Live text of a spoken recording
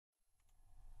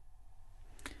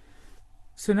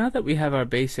So now that we have our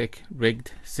basic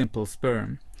rigged simple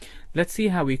sperm, let's see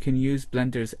how we can use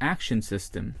Blender's action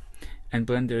system and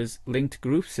Blender's linked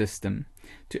group system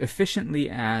to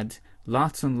efficiently add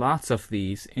lots and lots of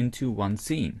these into one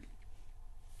scene.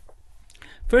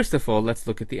 First of all, let's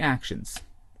look at the actions.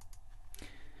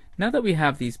 Now that we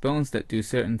have these bones that do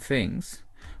certain things,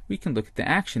 we can look at the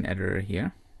action editor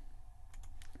here.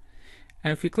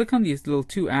 And if we click on these little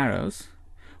two arrows,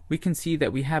 we can see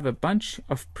that we have a bunch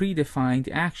of predefined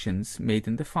actions made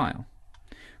in the file.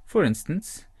 For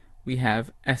instance, we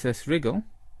have sswriggle,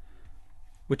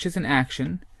 which is an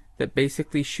action that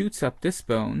basically shoots up this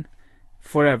bone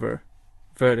forever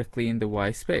vertically in the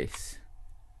Y space,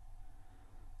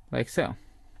 like so.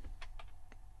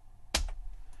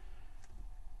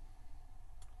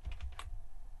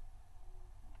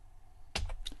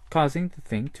 Causing the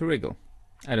thing to wriggle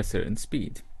at a certain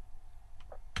speed.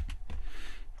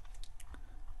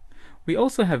 We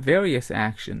also have various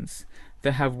actions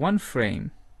that have one frame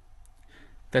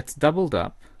that's doubled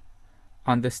up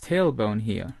on this tailbone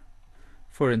here.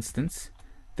 For instance,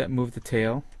 that move the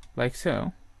tail like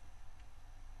so,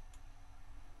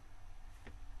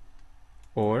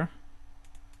 or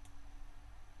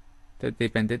that they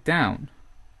bend it down,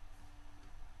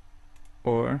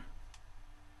 or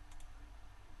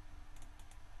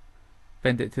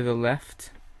bend it to the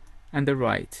left and the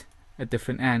right at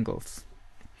different angles.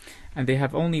 And they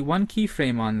have only one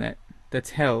keyframe on that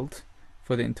that's held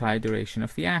for the entire duration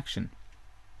of the action.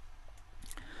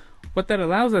 What that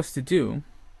allows us to do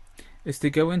is to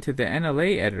go into the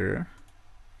NLA editor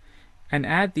and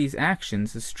add these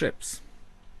actions as strips.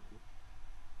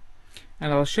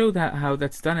 And I'll show how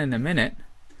that's done in a minute,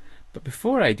 but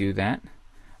before I do that,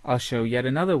 I'll show yet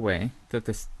another way that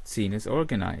the scene is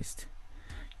organized.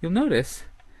 You'll notice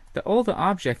that all the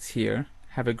objects here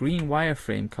have a green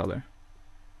wireframe color.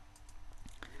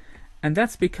 And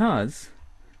that's because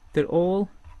they're all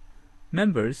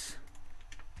members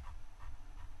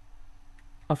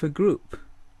of a group.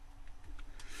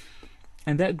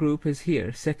 And that group is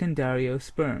here,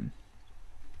 sperm.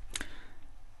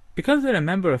 Because they're a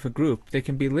member of a group, they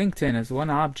can be linked in as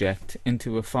one object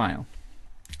into a file.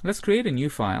 Let's create a new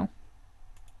file.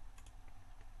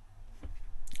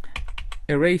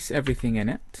 Erase everything in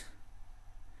it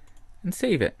and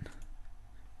save it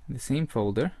in the same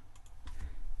folder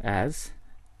as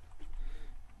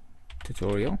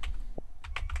tutorial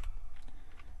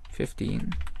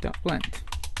 15.blend.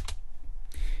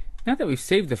 Now that we've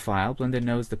saved the file, Blender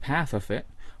knows the path of it.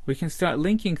 We can start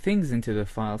linking things into the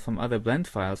file from other blend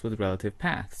files with relative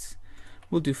paths.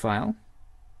 We'll do File,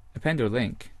 Append or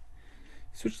Link,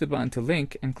 switch the button to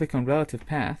Link and click on Relative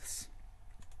Paths.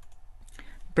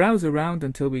 Browse around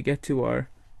until we get to our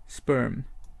sperm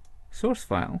source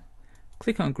file,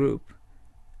 click on Group,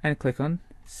 and click on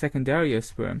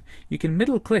sperm. You can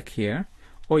middle click here,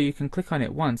 or you can click on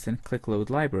it once and click Load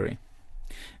Library.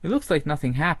 It looks like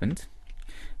nothing happened,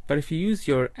 but if you use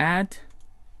your Add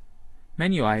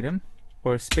menu item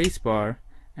or spacebar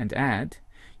and Add,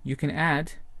 you can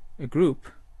add a group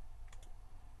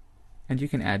and you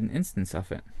can add an instance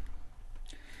of it.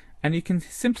 And you can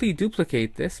simply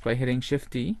duplicate this by hitting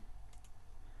Shift-D,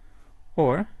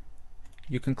 or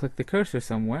you can click the cursor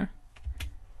somewhere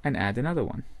and add another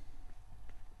one.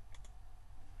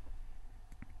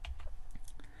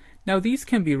 Now these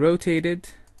can be rotated,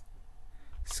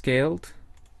 scaled,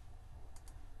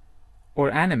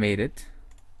 or animated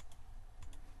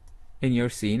in your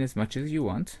scene as much as you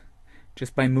want,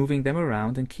 just by moving them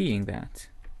around and keying that.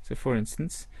 So for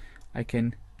instance, I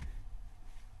can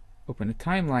open a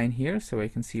timeline here so I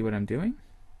can see what I'm doing.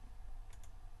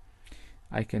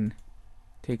 I can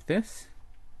take this,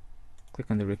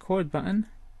 click on the record button,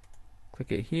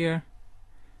 click it here,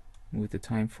 move the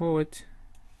time forward,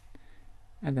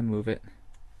 and then move it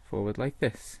forward like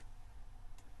this.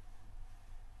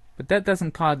 But that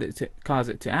doesn't cause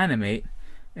it to animate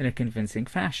in a convincing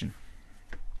fashion.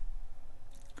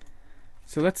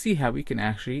 So let's see how we can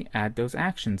actually add those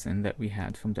actions in that we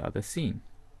had from the other scene.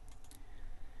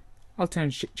 I'll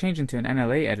change into an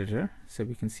NLA editor so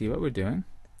we can see what we're doing,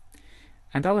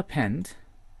 and I'll append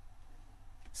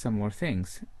some more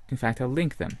things. In fact, I'll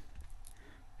link them,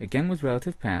 again with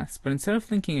relative paths, but instead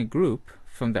of linking a group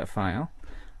from that file,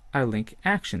 I'll link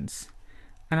actions.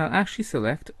 And I'll actually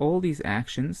select all these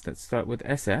actions that start with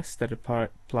SS that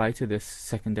apply to this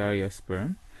secondary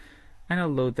sperm, and I'll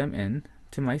load them in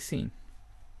to my scene.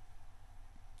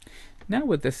 Now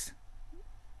with this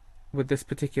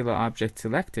particular object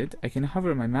selected, I can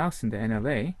hover my mouse in the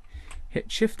NLA, hit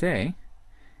Shift-A,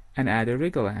 and add a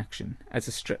wriggle action as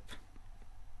a strip.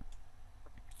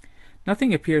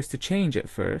 Nothing appears to change at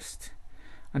first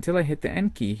until I hit the N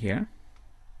key here.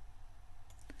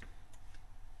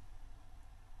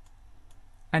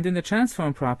 And in the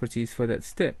transform properties for that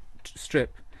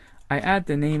strip, I add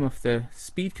the name of the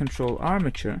speed control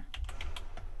armature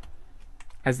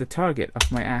as the target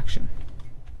of my action.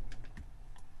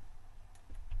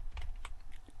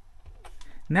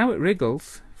 Now it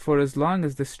wriggles for as long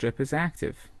as the strip is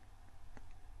active.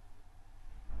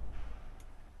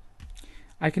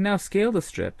 I can now scale the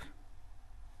strip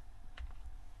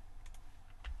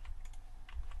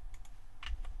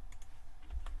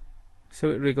so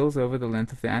it wriggles over the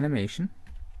length of the animation.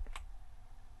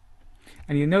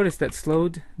 And you notice that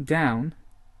slowed down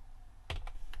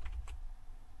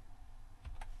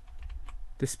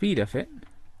the speed of it.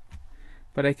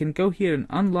 But I can go here and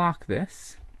unlock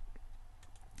this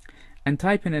and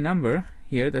type in a number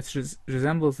here that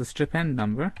resembles the strip end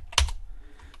number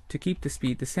to keep the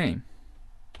speed the same.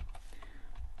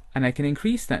 And I can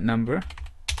increase that number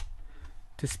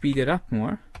to speed it up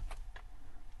more,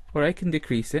 or I can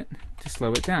decrease it to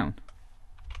slow it down.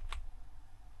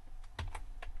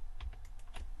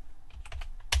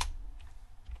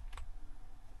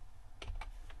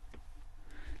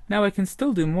 Now I can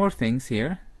still do more things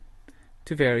here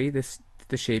to vary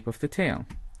the shape of the tail.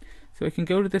 So I can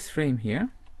go to this frame here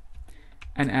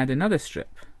and add another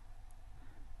strip.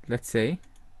 Let's say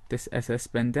this SS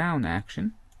bend down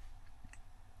action,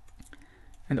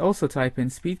 and also type in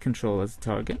speed control as a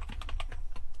target.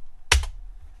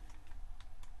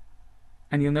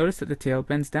 And you'll notice that the tail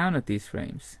bends down at these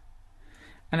frames.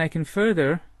 And I can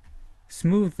further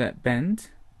smooth that bend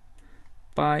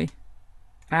by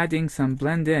adding some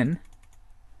blend in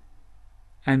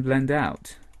and blend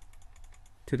out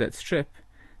to that strip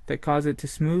that cause it to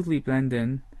smoothly blend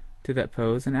in to that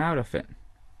pose and out of it.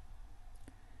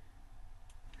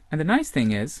 And the nice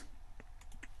thing is,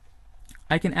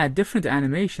 I can add different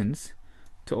animations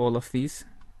to all of these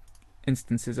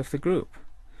instances of the group.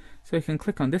 So I can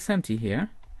click on this empty here,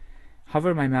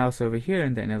 hover my mouse over here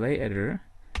in the NLA editor,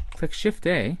 click Shift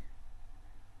A,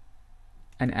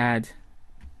 and add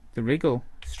the wriggle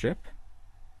strip,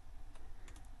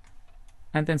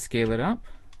 and then scale it up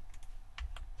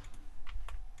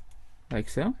like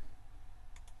so.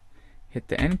 Hit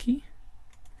the N key,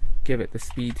 give it the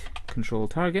speed control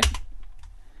target,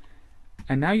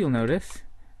 and now you'll notice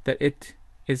that it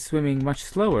is swimming much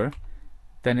slower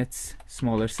than its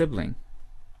smaller sibling.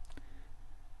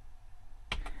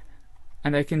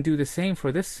 And I can do the same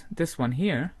for this one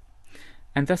here,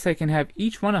 and thus I can have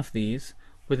each one of these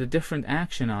with a different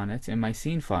action on it in my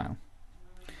scene file.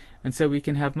 And so we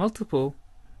can have multiple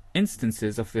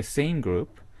instances of the same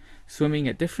group swimming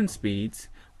at different speeds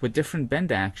with different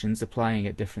bend actions applying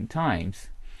at different times.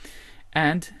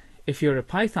 And if you're a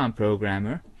Python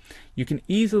programmer, you can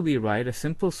easily write a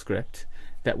simple script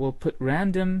that will put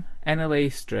random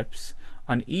NLA strips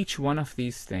on each one of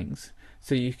these things,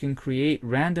 so you can create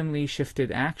randomly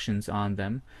shifted actions on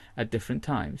them at different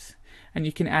times. And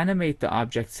you can animate the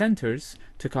object centers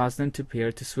to cause them to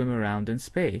appear to swim around in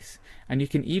space. And you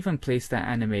can even place that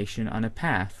animation on a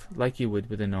path like you would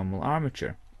with a normal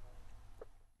armature.